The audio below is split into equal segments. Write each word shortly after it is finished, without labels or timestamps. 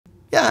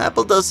Yeah,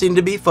 Apple does seem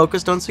to be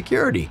focused on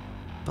security.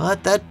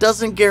 But that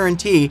doesn't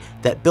guarantee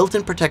that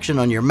built-in protection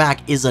on your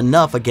Mac is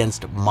enough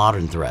against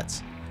modern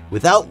threats.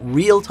 Without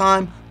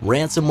real-time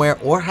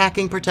ransomware or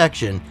hacking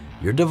protection,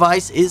 your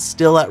device is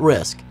still at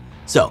risk.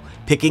 So,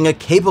 picking a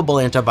capable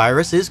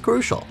antivirus is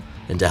crucial.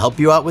 And to help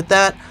you out with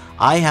that,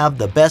 I have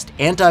the best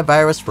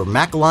antivirus for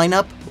Mac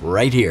lineup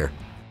right here.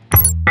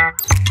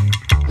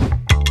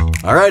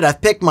 Alright, I've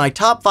picked my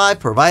top 5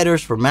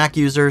 providers for Mac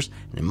users,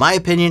 and in my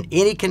opinion,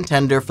 any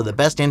contender for the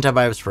best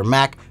antivirus for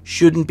Mac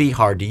shouldn't be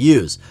hard to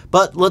use.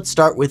 But let's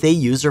start with a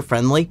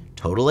user-friendly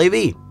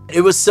TotalAV.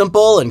 It was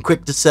simple and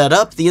quick to set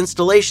up. The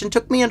installation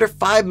took me under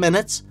 5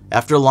 minutes.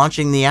 After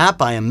launching the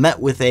app, I am met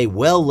with a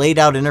well laid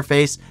out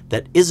interface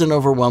that isn't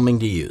overwhelming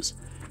to use.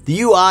 The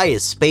UI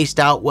is spaced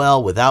out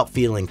well without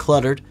feeling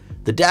cluttered.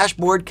 The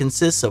dashboard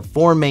consists of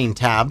 4 main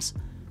tabs.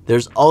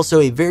 There's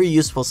also a very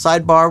useful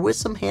sidebar with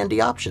some handy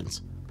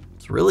options.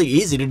 It's really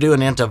easy to do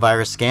an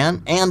antivirus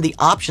scan, and the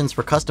options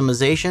for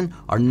customization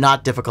are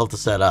not difficult to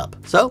set up.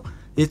 So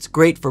it's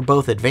great for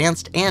both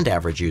advanced and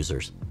average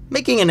users.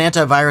 Making an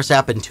antivirus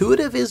app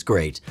intuitive is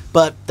great,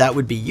 but that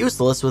would be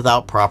useless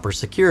without proper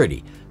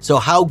security. So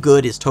how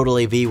good is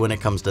TotalAV when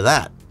it comes to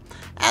that?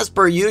 As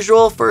per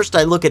usual, first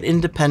I look at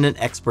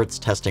independent experts'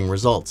 testing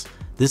results.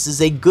 This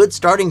is a good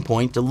starting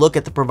point to look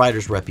at the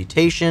provider's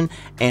reputation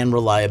and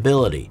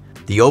reliability.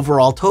 The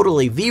overall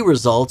TotalAV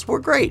results were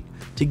great.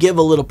 To give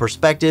a little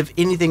perspective,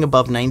 anything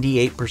above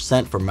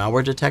 98% for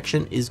malware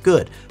detection is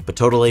good, but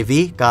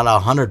TotalAV got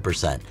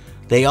 100%.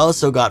 They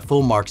also got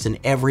full marks in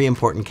every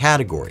important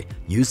category: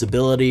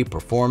 usability,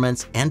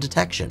 performance, and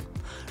detection.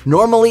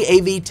 Normally,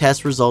 AV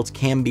test results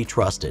can be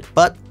trusted,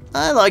 but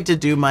I like to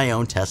do my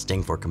own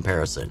testing for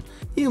comparison.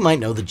 You might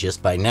know the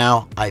gist by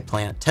now. I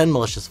plant 10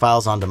 malicious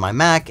files onto my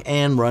Mac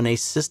and run a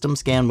system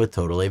scan with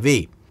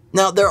TotalAV.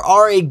 Now, there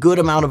are a good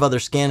amount of other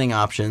scanning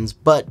options,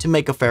 but to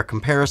make a fair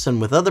comparison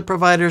with other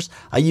providers,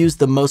 I use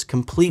the most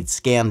complete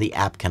scan the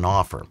app can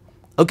offer.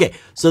 Okay,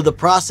 so the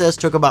process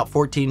took about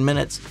 14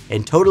 minutes,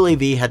 and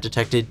TotalAV had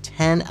detected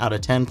 10 out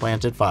of 10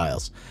 planted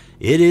files.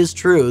 It is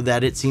true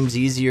that it seems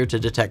easier to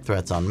detect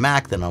threats on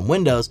Mac than on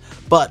Windows,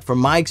 but from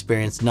my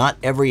experience, not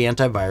every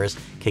antivirus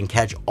can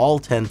catch all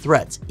 10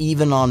 threats,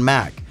 even on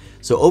Mac.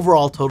 So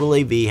overall,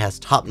 TotalAV has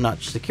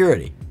top-notch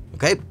security.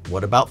 Okay,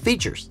 what about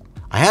features?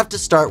 I have to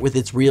start with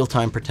its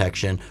real-time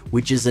protection,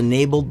 which is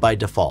enabled by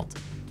default.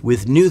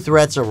 With new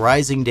threats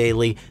arising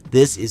daily,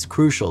 this is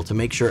crucial to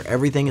make sure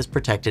everything is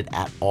protected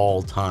at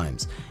all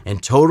times,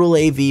 and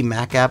TotalAV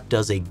Mac app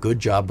does a good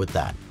job with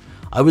that.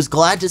 I was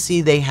glad to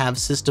see they have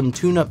system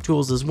tune-up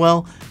tools as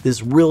well.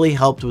 This really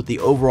helped with the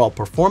overall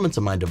performance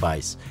of my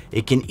device.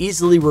 It can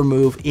easily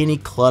remove any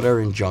clutter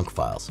and junk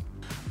files.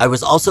 I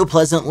was also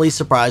pleasantly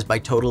surprised by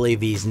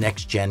TotalAV's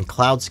next-gen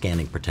cloud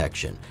scanning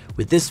protection.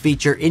 With this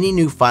feature, any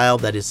new file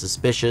that is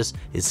suspicious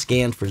is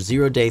scanned for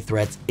zero-day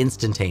threats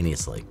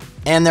instantaneously.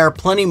 And there are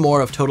plenty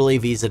more of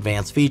TotalAV's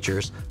advanced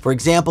features. For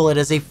example, it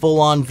has a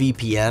full-on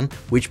VPN,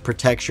 which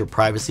protects your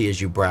privacy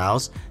as you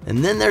browse.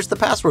 And then there's the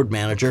password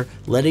manager,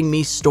 letting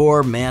me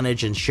store,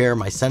 manage, and share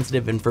my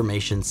sensitive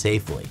information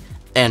safely.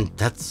 And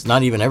that's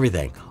not even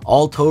everything.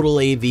 All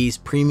TotalAV's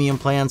premium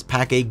plans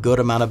pack a good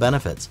amount of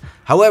benefits.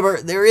 However,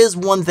 there is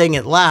one thing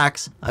it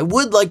lacks. I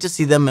would like to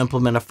see them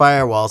implement a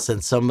firewall,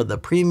 since some of the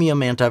premium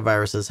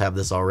antiviruses have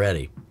this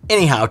already.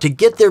 Anyhow, to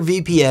get their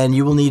VPN,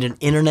 you will need an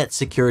internet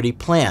security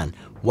plan,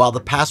 while the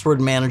password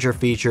manager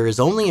feature is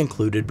only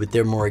included with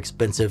their more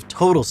expensive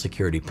total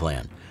security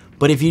plan.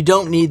 But if you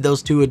don't need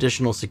those 2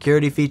 additional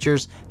security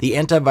features, the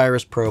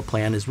Antivirus Pro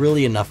plan is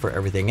really enough for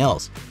everything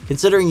else.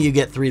 Considering you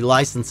get 3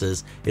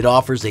 licenses, it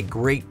offers a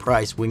great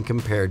price when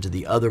compared to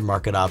the other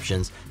market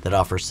options that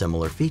offer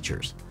similar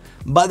features.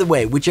 By the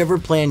way, whichever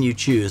plan you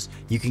choose,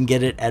 you can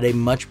get it at a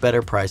much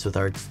better price with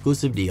our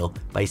exclusive deal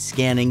by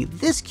scanning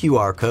this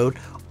QR code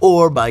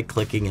or by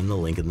clicking in the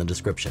link in the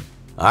description.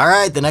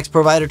 Alright, the next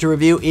provider to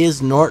review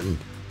is Norton.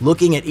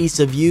 Looking at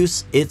ease of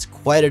use, it's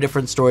quite a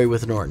different story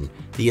with Norton.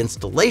 The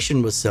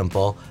installation was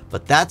simple,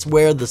 but that's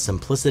where the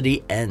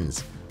simplicity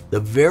ends. The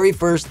very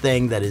first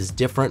thing that is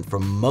different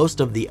from most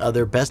of the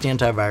other best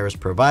antivirus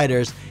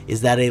providers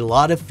is that a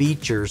lot of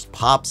features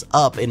pops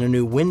up in a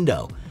new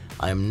window.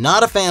 I am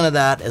not a fan of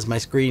that, as my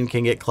screen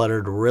can get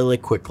cluttered really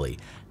quickly.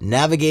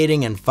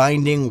 Navigating and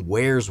finding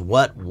where's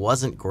what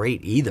wasn't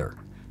great either.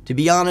 To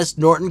be honest,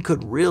 Norton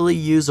could really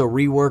use a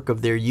rework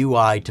of their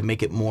UI to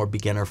make it more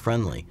beginner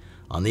friendly.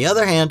 On the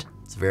other hand,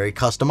 it's very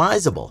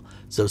customizable,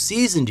 so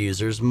seasoned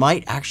users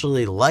might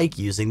actually like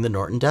using the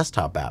Norton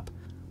desktop app.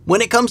 When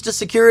it comes to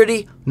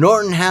security,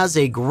 Norton has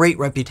a great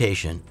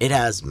reputation. It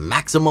has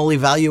maximal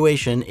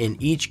evaluation in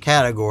each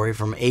category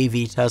from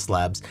AV Test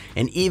Labs,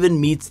 and even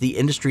meets the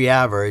industry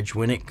average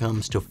when it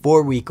comes to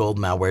 4-week-old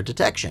malware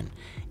detection.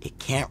 It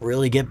can't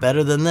really get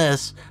better than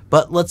this,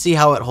 but let's see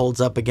how it holds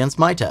up against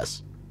my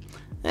tests.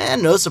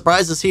 And no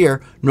surprises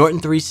here, Norton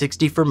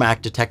 360 for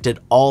Mac detected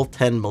all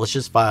 10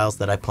 malicious files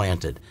that I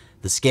planted.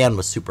 The scan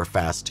was super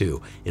fast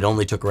too. It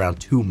only took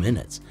around 2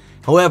 minutes.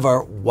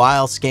 However,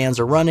 while scans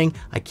are running,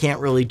 I can't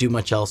really do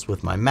much else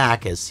with my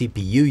Mac as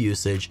CPU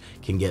usage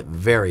can get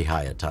very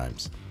high at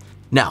times.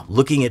 Now,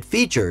 looking at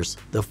features,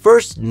 the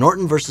first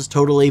Norton versus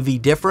TotalAV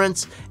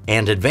difference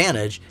and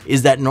advantage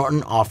is that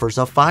Norton offers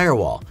a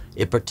firewall.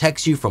 It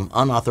protects you from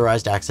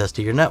unauthorized access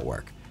to your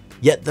network.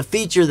 Yet the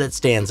feature that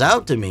stands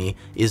out to me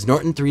is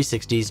Norton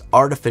 360's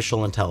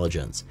artificial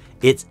intelligence.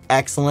 It's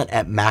excellent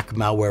at Mac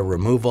malware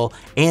removal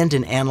and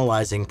in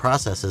analyzing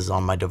processes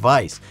on my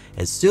device.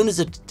 As soon as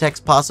it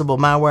detects possible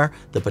malware,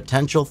 the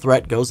potential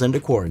threat goes into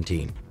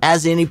quarantine.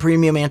 As any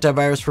premium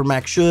antivirus for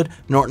Mac should,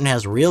 Norton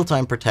has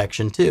real-time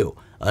protection too.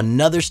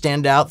 Another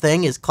standout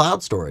thing is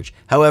cloud storage.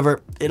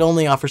 However, it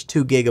only offers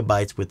 2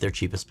 GB with their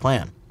cheapest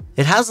plan.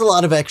 It has a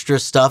lot of extra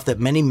stuff that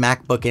many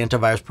MacBook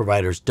antivirus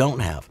providers don't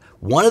have.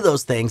 One of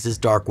those things is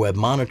dark web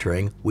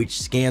monitoring,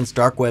 which scans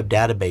dark web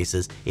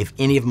databases if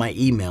any of my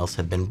emails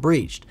have been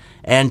breached.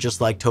 And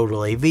just like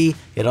TotalAV,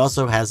 it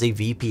also has a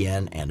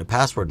VPN and a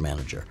password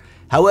manager.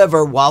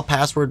 However, while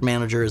Password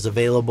Manager is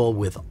available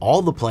with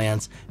all the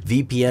plans,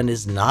 VPN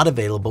is not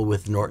available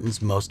with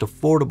Norton's most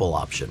affordable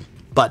option.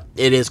 But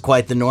it is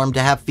quite the norm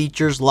to have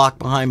features locked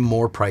behind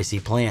more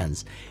pricey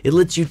plans. It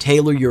lets you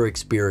tailor your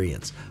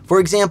experience. For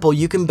example,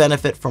 you can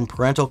benefit from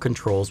parental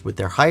controls with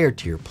their higher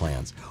tier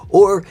plans,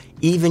 or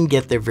even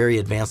get their very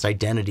advanced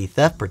identity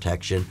theft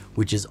protection,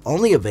 which is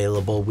only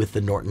available with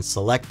the Norton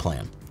Select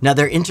plan. Now,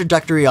 their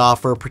introductory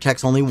offer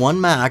protects only one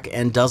Mac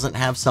and doesn't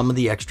have some of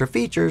the extra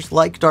features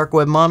like dark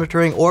web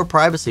monitoring or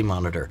privacy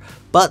monitor.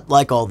 But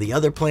like all the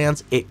other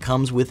plans, it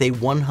comes with a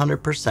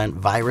 100%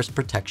 virus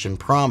protection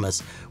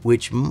promise,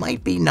 which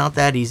might be not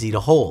that easy to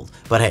hold.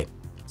 But hey,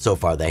 so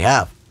far they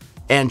have.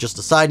 And just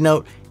a side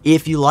note,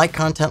 if you like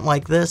content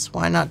like this,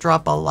 why not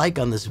drop a like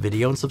on this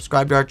video and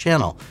subscribe to our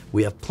channel?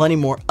 We have plenty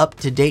more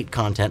up-to-date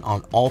content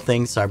on all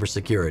things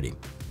cybersecurity.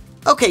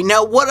 Okay,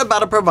 now what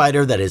about a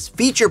provider that is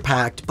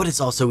feature-packed, but is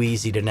also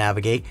easy to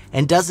navigate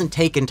and doesn't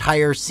take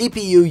entire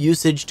CPU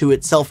usage to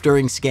itself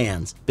during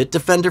scans?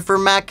 Bitdefender for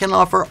Mac can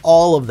offer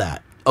all of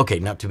that. Okay,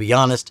 now to be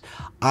honest,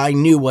 I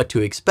knew what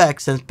to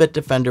expect since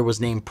Bitdefender was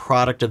named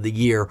Product of the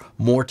Year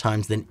more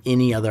times than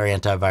any other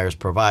antivirus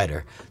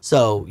provider.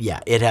 So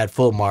yeah, it had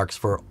full marks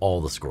for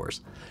all the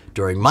scores.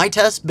 During my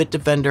test,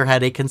 Bitdefender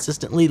had a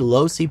consistently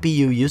low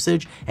CPU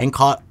usage and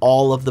caught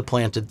all of the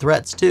planted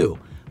threats too.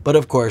 But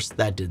of course,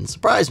 that didn't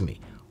surprise me.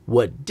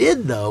 What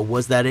did though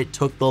was that it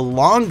took the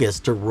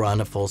longest to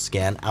run a full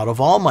scan out of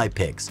all my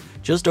picks,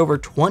 just over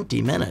 20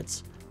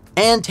 minutes.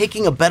 And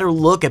taking a better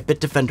look at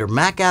Bitdefender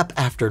Mac app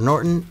after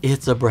Norton,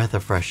 it's a breath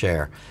of fresh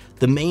air.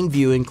 The main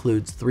view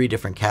includes 3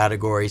 different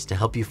categories to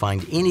help you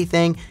find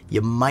anything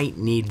you might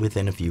need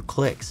within a few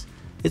clicks.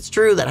 It's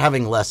true that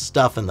having less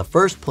stuff in the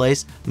first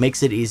place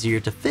makes it easier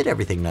to fit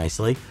everything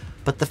nicely,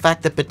 but the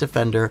fact that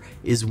Bitdefender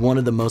is one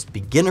of the most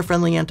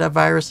beginner-friendly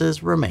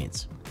antiviruses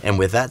remains. And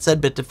with that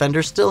said,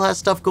 Bitdefender still has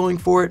stuff going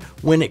for it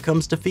when it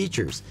comes to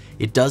features.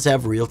 It does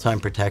have real-time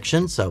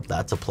protection, so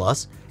that's a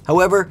plus.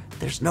 However,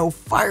 there's no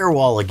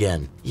firewall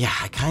again. Yeah,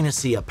 I kind of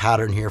see a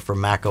pattern here for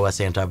macOS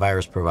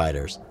antivirus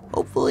providers.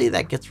 Hopefully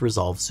that gets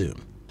resolved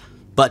soon.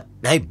 But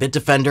hey,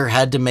 Bitdefender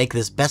had to make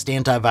this best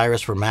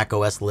antivirus for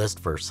macOS list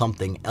for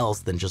something else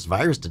than just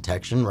virus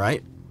detection,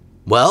 right?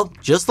 Well,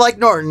 just like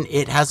Norton,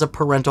 it has a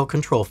parental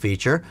control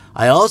feature.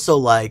 I also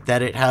like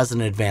that it has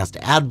an advanced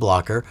ad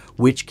blocker,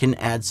 which can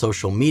add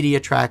social media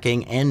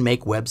tracking and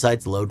make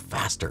websites load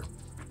faster.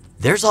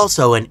 There's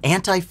also an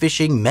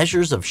anti-phishing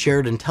measures of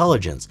shared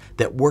intelligence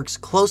that works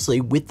closely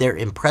with their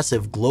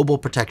impressive global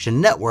protection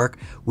network,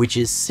 which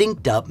is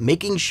synced up,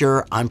 making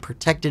sure I'm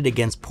protected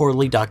against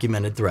poorly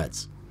documented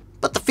threats.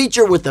 But the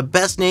feature with the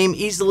best name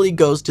easily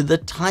goes to the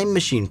time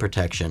machine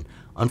protection.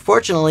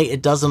 Unfortunately,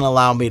 it doesn't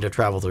allow me to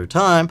travel through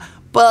time,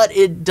 but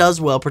it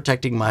does well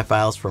protecting my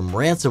files from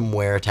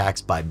ransomware attacks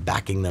by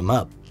backing them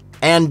up.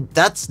 And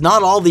that's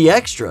not all the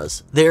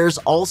extras. There's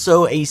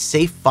also a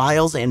safe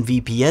files and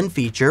VPN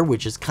feature,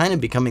 which is kind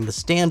of becoming the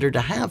standard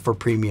to have for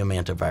premium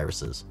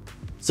antiviruses.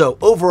 So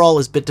overall,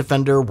 is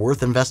Bitdefender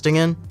worth investing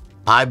in?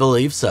 I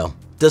believe so.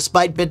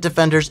 Despite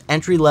Bitdefender's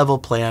entry-level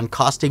plan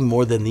costing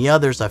more than the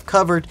others I've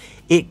covered,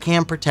 it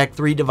can protect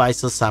 3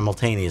 devices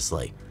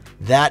simultaneously.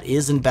 That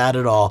isn't bad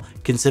at all,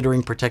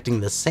 considering protecting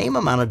the same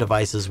amount of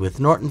devices with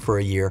Norton for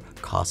a year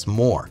costs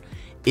more.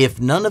 If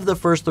none of the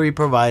first 3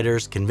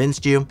 providers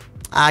convinced you,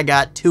 I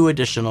got 2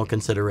 additional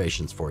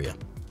considerations for you.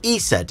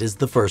 ESET is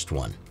the first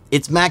one.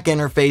 Its Mac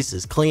interface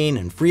is clean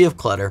and free of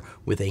clutter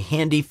with a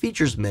handy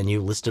features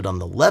menu listed on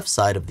the left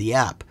side of the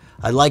app.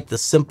 I liked the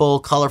simple,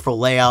 colorful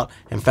layout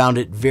and found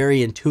it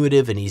very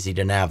intuitive and easy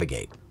to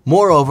navigate.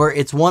 Moreover,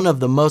 it's one of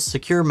the most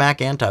secure Mac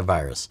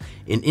antivirus.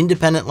 In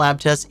independent lab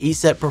tests,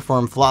 ESET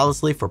performed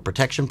flawlessly for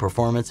protection,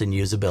 performance, and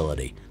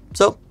usability.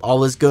 So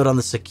all is good on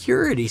the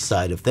security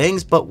side of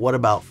things, but what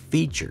about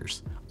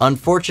features?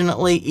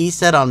 Unfortunately,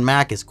 ESET on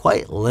Mac is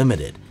quite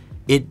limited.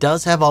 It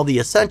does have all the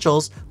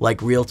essentials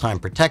like real-time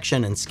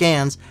protection and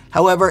scans,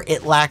 however,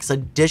 it lacks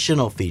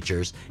additional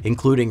features,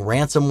 including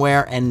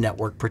ransomware and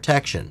network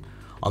protection.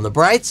 On the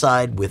bright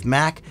side, with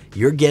Mac,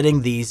 you're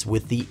getting these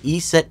with the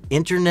ESET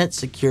Internet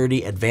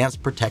Security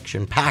Advanced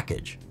Protection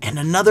Package. And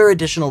another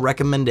additional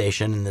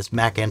recommendation in this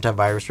Mac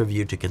antivirus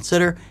review to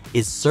consider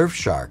is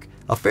Surfshark,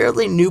 a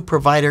fairly new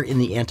provider in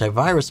the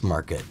antivirus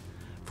market.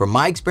 From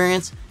my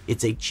experience,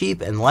 it's a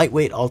cheap and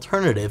lightweight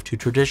alternative to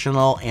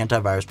traditional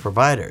antivirus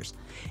providers.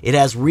 It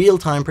has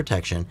real-time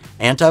protection,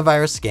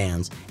 antivirus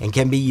scans, and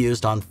can be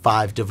used on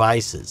 5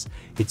 devices.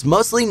 It's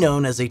mostly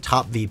known as a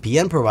top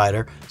VPN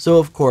provider, so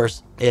of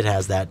course it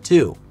has that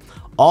too.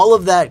 All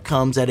of that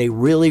comes at a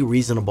really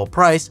reasonable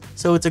price,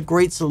 so it's a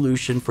great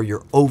solution for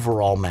your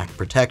overall Mac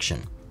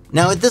protection.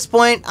 Now at this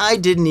point, I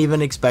didn't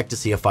even expect to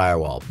see a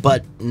firewall,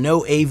 but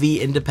no AV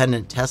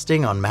independent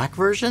testing on Mac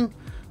version?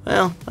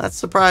 Well, that's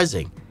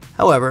surprising.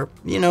 However,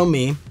 you know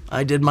me,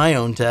 I did my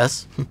own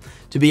tests.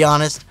 To be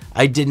honest,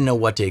 I didn't know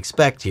what to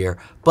expect here,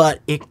 but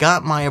it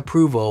got my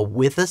approval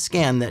with a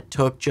scan that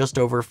took just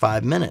over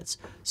 5 minutes.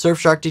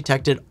 Surfshark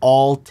detected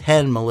all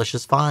 10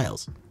 malicious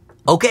files.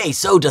 Okay,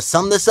 so to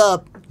sum this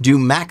up, do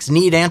Macs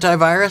need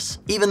antivirus?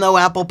 Even though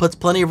Apple puts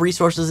plenty of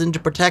resources into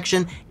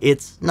protection,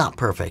 it's not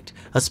perfect,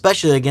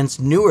 especially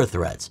against newer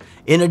threats.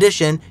 In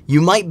addition, you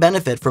might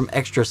benefit from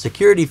extra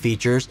security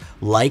features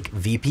like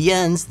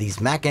VPNs these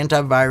Mac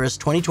Antivirus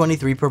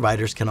 2023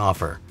 providers can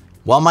offer.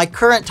 While my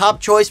current top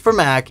choice for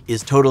Mac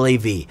is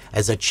TotalAV,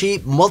 as a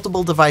cheap,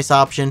 multiple device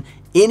option,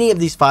 any of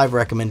these 5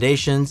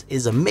 recommendations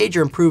is a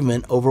major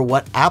improvement over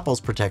what Apple's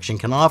protection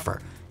can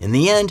offer. In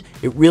the end,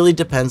 it really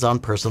depends on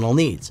personal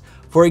needs.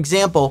 For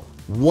example,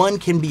 one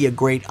can be a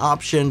great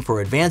option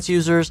for advanced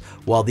users,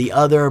 while the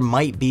other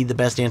might be the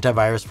best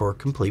antivirus for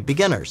complete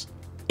beginners.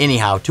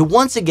 Anyhow, to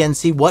once again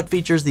see what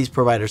features these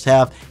providers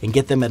have and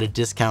get them at a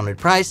discounted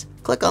price,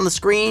 click on the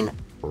screen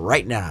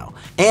right now.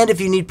 And if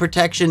you need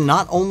protection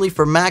not only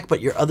for Mac but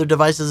your other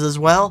devices as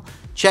well,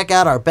 check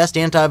out our best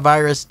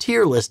antivirus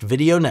tier list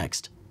video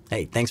next.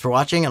 Hey, thanks for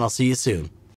watching and I'll see you soon.